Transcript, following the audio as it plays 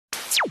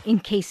in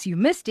case you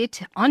missed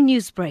it on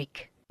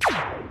Newsbreak.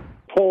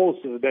 Polls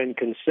have been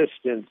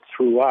consistent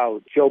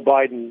throughout. Joe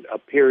Biden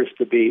appears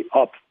to be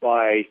up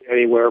by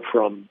anywhere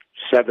from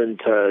 7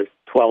 to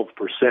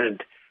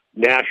 12%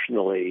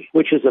 nationally,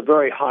 which is a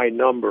very high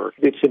number.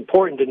 It's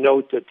important to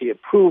note that the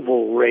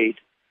approval rate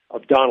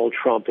of Donald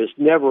Trump has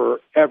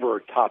never,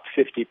 ever topped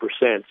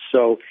 50%.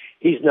 So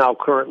he's now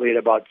currently at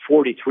about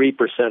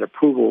 43%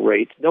 approval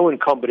rate. No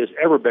incumbent has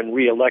ever been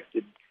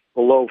reelected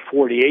below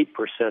 48%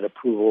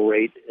 approval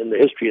rate in the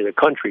history of the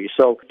country.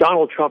 So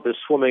Donald Trump is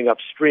swimming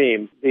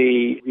upstream.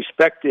 The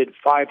respected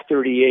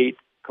 538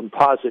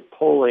 composite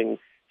polling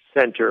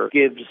center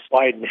gives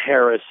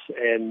Biden-Harris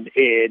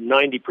a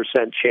 90%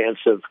 chance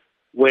of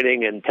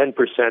winning and 10%,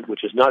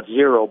 which is not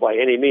zero by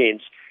any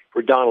means,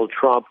 for Donald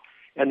Trump.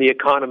 And The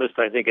Economist,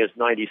 I think, has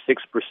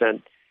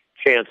 96%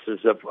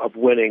 chances of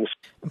winning.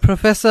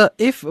 Professor,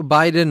 if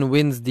Biden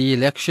wins the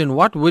election,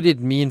 what would it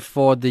mean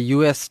for the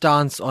U.S.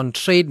 stance on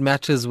trade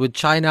matters with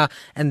China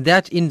and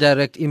that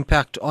indirect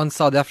impact on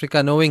South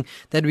Africa, knowing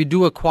that we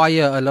do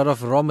acquire a lot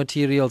of raw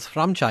materials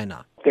from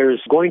China?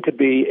 There's going to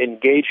be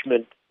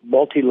engagement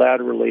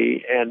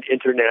multilaterally and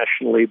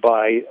internationally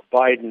by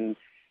Biden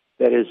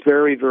that is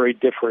very, very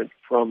different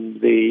from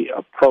the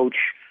approach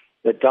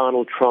that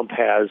Donald Trump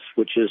has,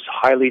 which is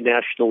highly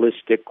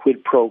nationalistic,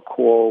 quid pro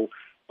quo,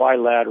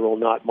 bilateral,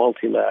 not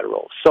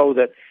multilateral. So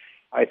that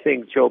I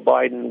think Joe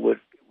Biden would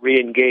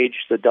re-engage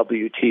the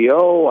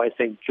WTO. I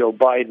think Joe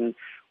Biden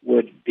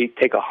would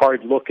take a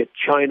hard look at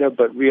China,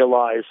 but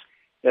realize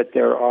that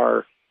there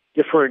are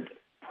different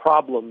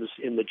problems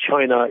in the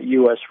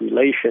China-U.S.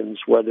 relations,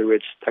 whether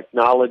it's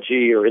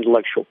technology or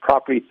intellectual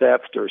property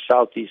theft or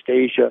Southeast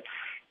Asia,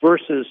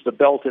 versus the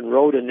Belt and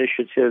Road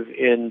Initiative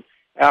in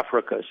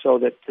Africa. So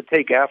that, to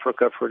take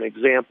Africa for an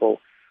example,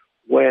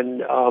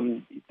 when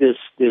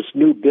this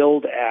new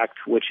Build Act,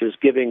 which is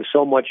giving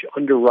so much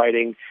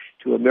underwriting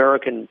to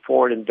American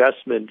foreign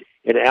investment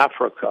in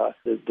Africa,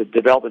 the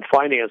Development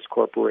Finance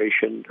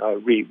Corporation,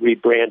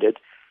 rebranded,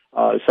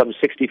 some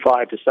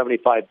 $65 to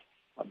 $75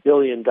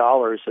 billion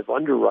of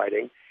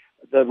underwriting,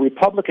 the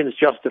Republicans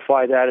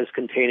justify that as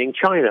containing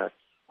China.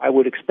 I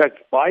would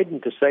expect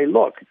Biden to say,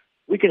 look,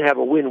 we can have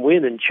a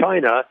win-win in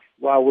China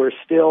while we're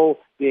still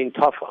being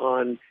tough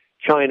on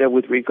China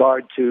with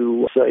regard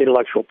to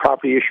intellectual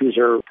property issues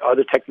or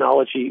other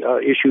technology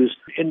issues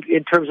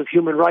in terms of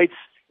human rights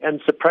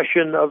and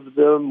suppression of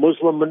the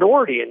Muslim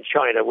minority in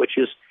China, which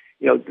is,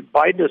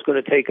 Biden is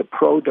going to take a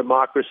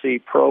pro-democracy,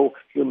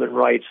 pro-human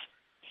rights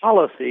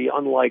policy,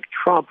 unlike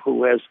Trump,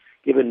 who has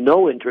given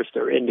no interest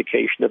or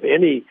indication of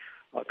any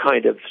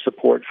kind of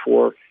support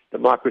for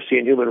democracy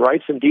and human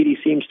rights. Indeed, he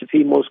seems to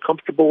be most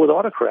comfortable with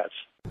autocrats.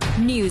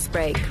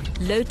 Newsbreak,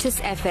 Lotus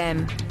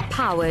FM,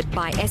 powered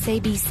by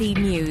SABC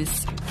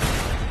News.